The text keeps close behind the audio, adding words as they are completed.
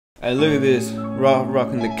Hey, look at this.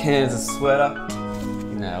 Rocking the Kansas sweater.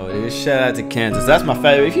 You know it is. Shout out to Kansas. That's my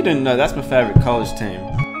favorite. If you didn't know, that's my favorite college team.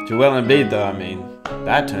 Joel Embiid, though, I mean,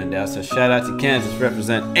 that turned out. So shout out to Kansas.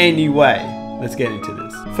 Represent anyway. Let's get into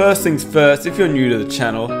this. First things first, if you're new to the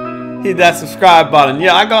channel, hit that subscribe button.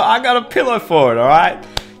 Yeah, I got a pillow for it, alright?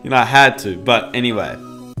 You know, I had to. But anyway,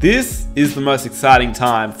 this is the most exciting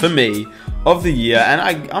time for me of the year.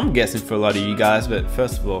 And I'm guessing for a lot of you guys. But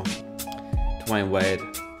first of all, Dwayne Wade.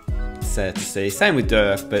 Sad to see. Same with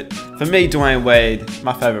Dirk, but for me, Dwayne Wade,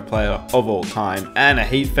 my favorite player of all time, and a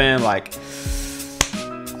Heat fan. Like,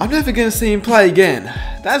 I'm never gonna see him play again.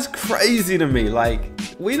 That's crazy to me. Like,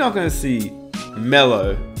 we're not gonna see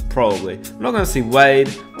Melo, probably. We're not gonna see Wade.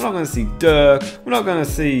 We're not gonna see Dirk. We're not gonna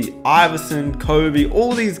see Iverson, Kobe,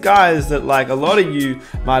 all these guys that, like, a lot of you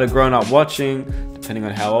might have grown up watching, depending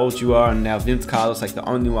on how old you are. And now Vince Carter's like the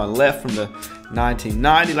only one left from the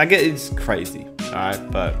 1990s. Like, it's crazy. All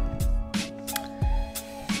right, but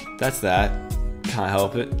that's that. Can't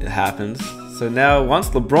help it. It happens. So now, once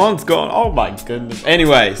LeBron's gone, oh my goodness.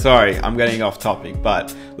 Anyway, sorry, I'm getting off topic,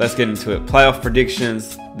 but let's get into it. Playoff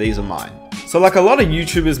predictions. These are mine. So like a lot of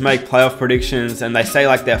YouTubers make playoff predictions and they say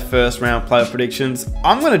like their first round playoff predictions.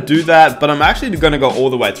 I'm going to do that, but I'm actually going to go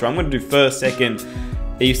all the way through. I'm going to do first, second,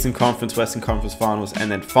 Eastern Conference, Western Conference Finals,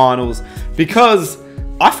 and then Finals, because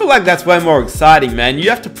I feel like that's way more exciting, man.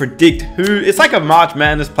 You have to predict who. It's like a March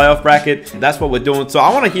Madness playoff bracket. That's what we're doing. So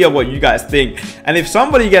I want to hear what you guys think. And if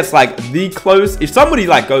somebody gets like if somebody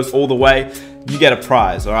like goes all the way, you get a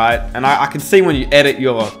prize, all right? And I can see when you edit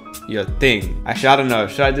your thing. Actually, I don't know.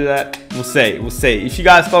 Should I do that? We'll see. We'll see. If you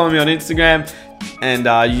guys follow me on Instagram and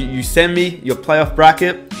you send me your playoff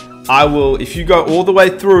bracket, I will. If you go all the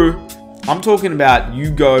way through, I'm talking about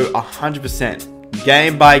you go 100%,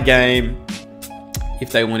 game by game.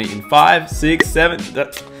 If they win it in 5, 6, 7, all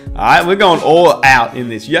right, we're going all out in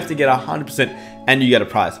this. You have to get 100% and you get a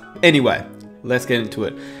prize. Anyway, let's get into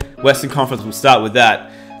it. Western Conference, we'll start with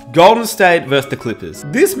that. Golden State versus the Clippers.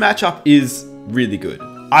 This matchup is really good.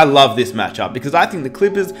 I love this matchup because I think the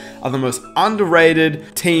Clippers are the most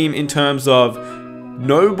underrated team in terms of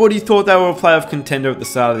nobody thought they were a playoff contender at the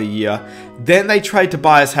start of the year. Then they trade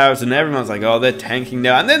Tobias Harris and everyone's like, oh, they're tanking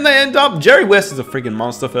now. And then they end up, Jerry West is a freaking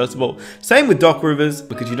monster, first of all. Same with Doc Rivers,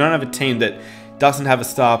 because you don't have a team that doesn't have a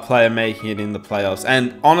star player making it in the playoffs.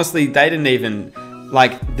 And honestly, they didn't even,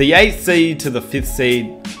 like, the 8th seed to the 5th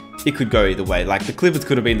seed, it could go either way. Like, the Clippers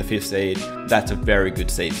could have been the 5th seed. That's a very good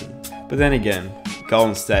season. But then again,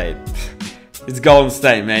 Golden State. It's Golden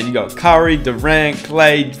State, man. You got Curry, Durant,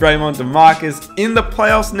 Clay, Draymond, DeMarcus in the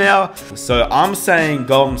playoffs now. So I'm saying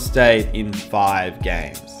Golden State in 5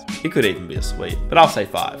 games. It could even be a sweep, but I'll say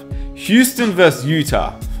 5. Houston versus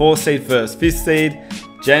Utah. 4th seed versus 5th seed.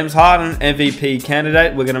 James Harden, MVP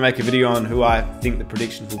candidate. We're going to make a video on who I think the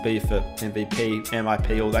predictions will be for MVP,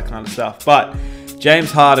 MIP, all that kind of stuff. But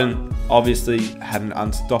James Harden obviously had an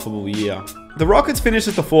unstoppable year. The Rockets finished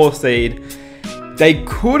at the 4th seed. They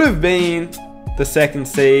could have been the 2nd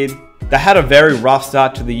seed. They had a very rough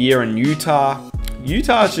start to the year in Utah.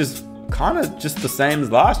 Utah is just kind of just the same as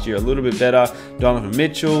last year, a little bit better. Donovan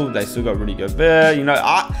Mitchell, they still got Rudy Gobert. You know,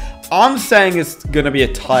 I'm saying it's going to be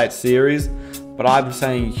a tight series, but I'm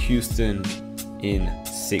saying Houston in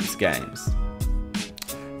 6 games.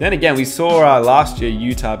 Then again, we saw last year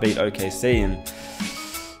Utah beat OKC, and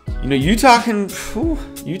you know Utah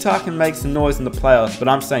can make some noise in the playoffs, but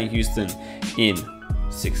I'm saying Houston in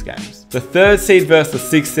 6 games. The 3rd seed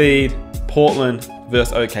versus the 6th seed, Portland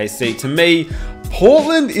versus OKC. To me,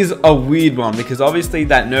 Portland is a weird one because obviously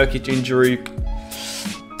that Nurkic injury,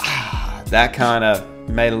 that kind of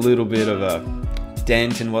made a little bit of a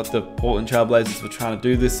dent in what the Portland Trailblazers were trying to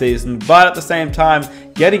do this season. But at the same time,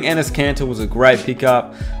 getting Enes Kanter was a great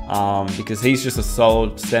pickup because he's just a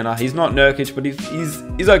solid center. He's not Nurkic, but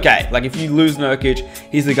he's okay. Like, if you lose Nurkic,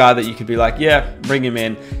 he's the guy that you could be like, yeah, bring him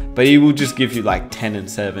in. But he will just give you like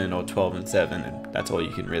 10-7 or 12-7, and that's all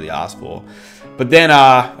you can really ask for. But then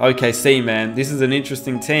OKC, man, this is an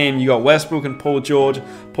interesting team. You got Westbrook and Paul George.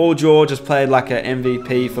 Paul George has played like an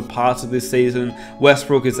MVP for parts of this season.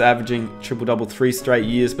 Westbrook is averaging triple-double 3 straight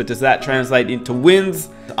years, but does that translate into wins?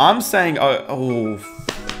 I'm saying, oh,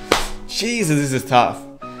 Jesus, this is tough.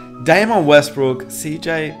 Damon Westbrook,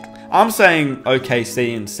 CJ, I'm saying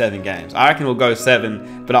OKC in 7 games. I reckon we'll go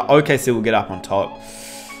 7, but OKC will get up on top.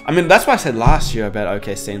 I mean, that's what I said last year about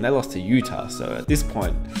OKC, and they lost to Utah. So at this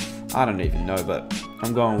point, I don't even know, but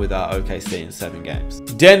I'm going with OKC in 7 games.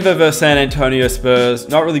 Denver versus San Antonio Spurs.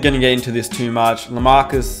 Not really going to get into this too much.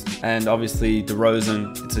 LaMarcus and obviously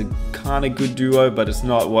DeRozan. It's a kind of good duo, but it's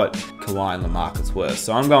not what Kawhi and LaMarcus were.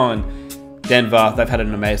 So I'm going Denver. They've had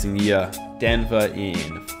an amazing year. Denver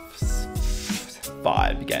in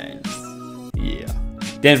 5 games. Yeah.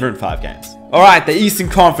 Denver in 5 games. Alright, the Eastern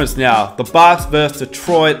Conference now. The Bucks versus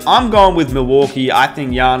Detroit. I'm going with Milwaukee. I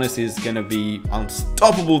think Giannis is going to be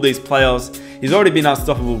unstoppable these playoffs. He's already been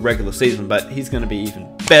unstoppable regular season, but he's going to be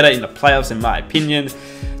even better in the playoffs in my opinion.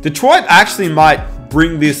 Detroit actually might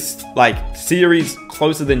bring this series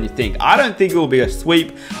closer than you think. I don't think it will be a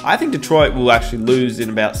sweep. I think Detroit will actually lose in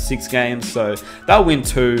about 6 games, so they'll win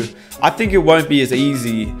 2. I think it won't be as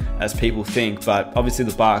easy as people think, but obviously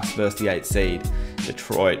the Bucks versus the 8th seed.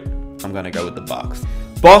 Detroit, I'm going to go with the Bucks.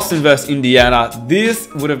 Boston versus Indiana. This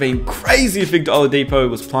would have been crazy if Victor Oladipo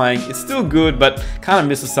was playing. It's still good, but kind of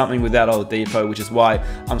misses something without Oladipo, which is why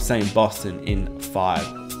I'm saying Boston in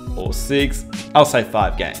 5 or 6. I'll say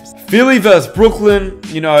 5 games. Philly versus Brooklyn.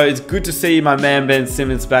 You know, it's good to see my man Ben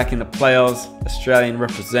Simmons back in the playoffs. Australian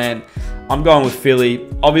represent. I'm going with Philly.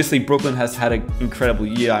 Obviously, Brooklyn has had an incredible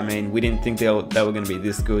year. I mean, we didn't think they were going to be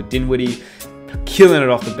this good. Dinwiddie killing it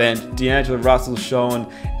off the bench. D'Angelo Russell showing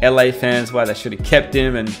LA fans why they should have kept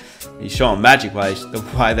him, and he's showing Magic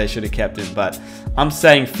why they should have kept him. But I'm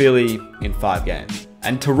saying Philly in 5 games.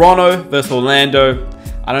 And Toronto versus Orlando.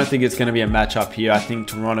 I don't think it's going to be a matchup here. I think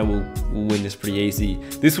Toronto will win this pretty easy.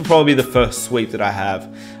 This will probably be the first sweep that I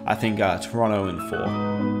have. I think Toronto in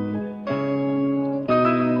 4.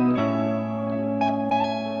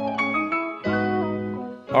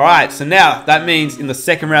 Alright, so now that means in the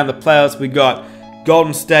second round of the playoffs, we got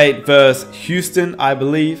Golden State versus Houston, I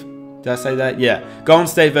believe. Did I say that? Yeah. Golden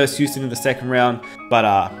State versus Houston in the second round. But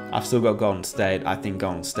I've still got Golden State. I think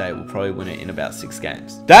Golden State will probably win it in about 6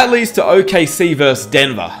 games. That leads to OKC versus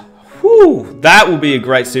Denver. Whew, that will be a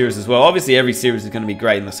great series as well. Obviously, every series is going to be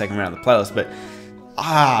great in the second round of the playoffs. But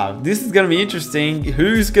this is going to be interesting.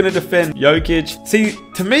 Who's going to defend Jokic? See,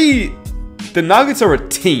 to me, the Nuggets are a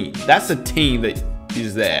team. That's a team that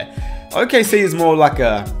is there. OKC is more like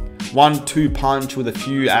a 1-2 punch with a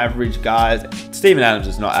few average guys. Steven Adams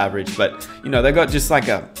is not average, but you know, they got just like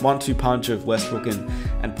a 1-2 punch of Westbrook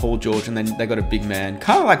and Paul George, and then they got a big man,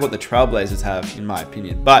 kind of like what the Trailblazers have in my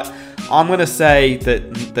opinion. But I'm gonna say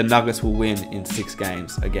that the Nuggets will win in 6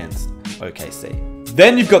 games against OKC.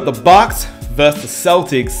 Then you've got the Bucks versus the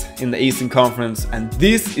Celtics in the Eastern Conference, and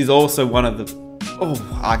this is also one of the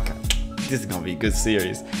this is gonna be a good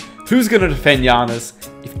series. Who's going to defend Giannis?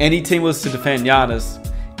 If any team was to defend Giannis,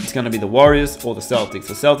 it's going to be the Warriors or the Celtics.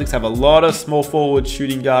 The Celtics have a lot of small forward,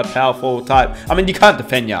 shooting guard, power forward type. I mean, you can't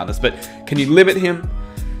defend Giannis, but can you limit him?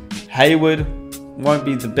 Hayward won't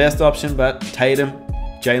be the best option, but Tatum,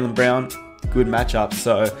 Jaylen Brown, good matchup.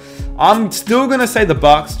 So I'm still going to say the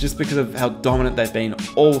Bucks just because of how dominant they've been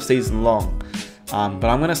all season long. But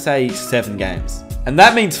I'm going to say 7 games. And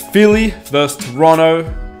that means Philly versus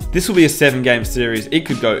Toronto. This will be a 7-game series. It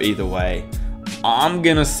could go either way. I'm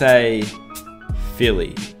going to say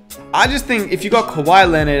Philly. I just think if you got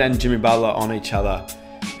Kawhi Leonard and Jimmy Butler on each other,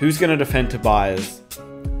 who's going to defend Tobias?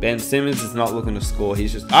 Ben Simmons is not looking to score.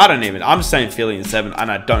 He's just, I'm just saying Philly in 7,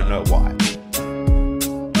 and I don't know why.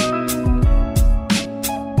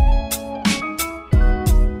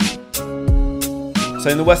 So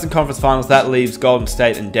in the Western Conference Finals, that leaves Golden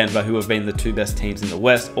State and Denver, who have been the 2 best teams in the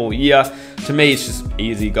West all year. To me, it's just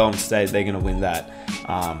easy. Golden State, they're going to win that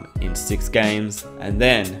in 6 games. And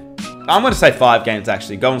then, I'm going to say 5 games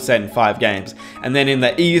actually. Golden State in 5 games. And then in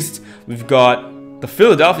the East, we've got the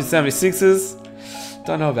Philadelphia 76ers.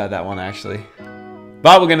 Don't know about that one actually.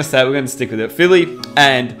 But we're going to stick with it. Philly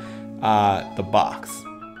and the Bucks.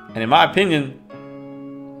 And in my opinion,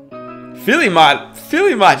 Philly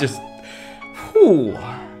might just...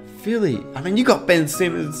 Philly. I mean, you got Ben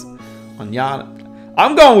Simmons on Giannis.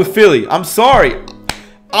 I'm going with Philly. I'm sorry.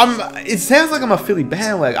 It sounds like I'm a Philly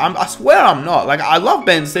bandwagon. I swear I'm not. Like, I love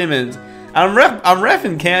Ben Simmons. And I'm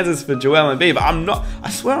reffing Kansas for Joel Embiid, but I'm not. I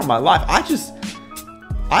swear on my life. I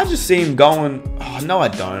just see him going. Oh no, I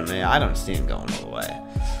don't, man. I don't see him going all the way.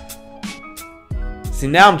 See,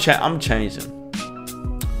 now I'm changing.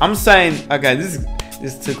 I'm saying, okay, this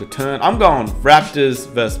took a turn. I'm going Raptors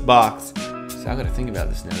versus Bucks. So I gotta think about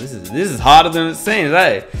this now. This is harder than it seems,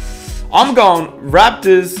 eh? I'm going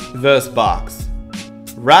Raptors versus Bucks.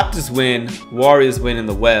 Raptors win, Warriors win in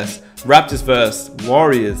the West. Raptors versus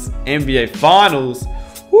Warriors, NBA Finals.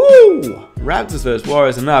 Woo! Raptors versus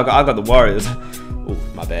Warriors, and now I got the Warriors. Oh,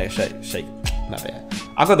 my bad, shake, my bad.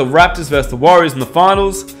 I got the Raptors versus the Warriors in the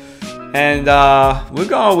Finals, and we're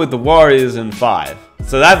going with the Warriors in 5.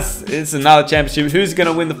 So it's another championship. Who's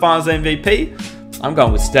gonna win the Finals MVP? I'm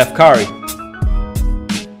going with Steph Curry.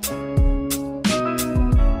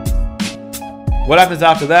 What happens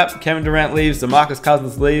after that? Kevin Durant leaves, DeMarcus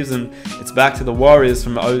Cousins leaves, and it's back to the Warriors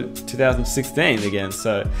from 2016 again.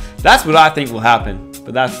 So that's what I think will happen.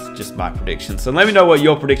 but that's just my prediction. So let me know what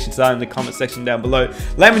your predictions are in the comment section down below.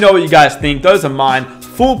 Let me know what you guys think. Those are mine.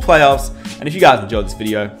 Full playoffs. And if you guys enjoyed this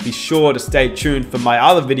video, be sure to stay tuned for my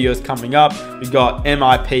other videos coming up. We've got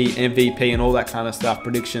MIP, MVP, and all that kind of stuff,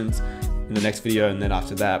 predictions in the next video. And then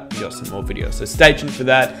after that, we got some more videos. So stay tuned for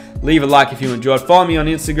that. Leave a like if you enjoyed. Follow me on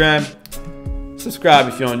Instagram. Subscribe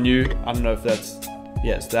if you're new. I don't know if that's,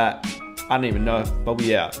 yeah, it's that. I don't even know, but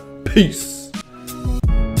we out. Peace.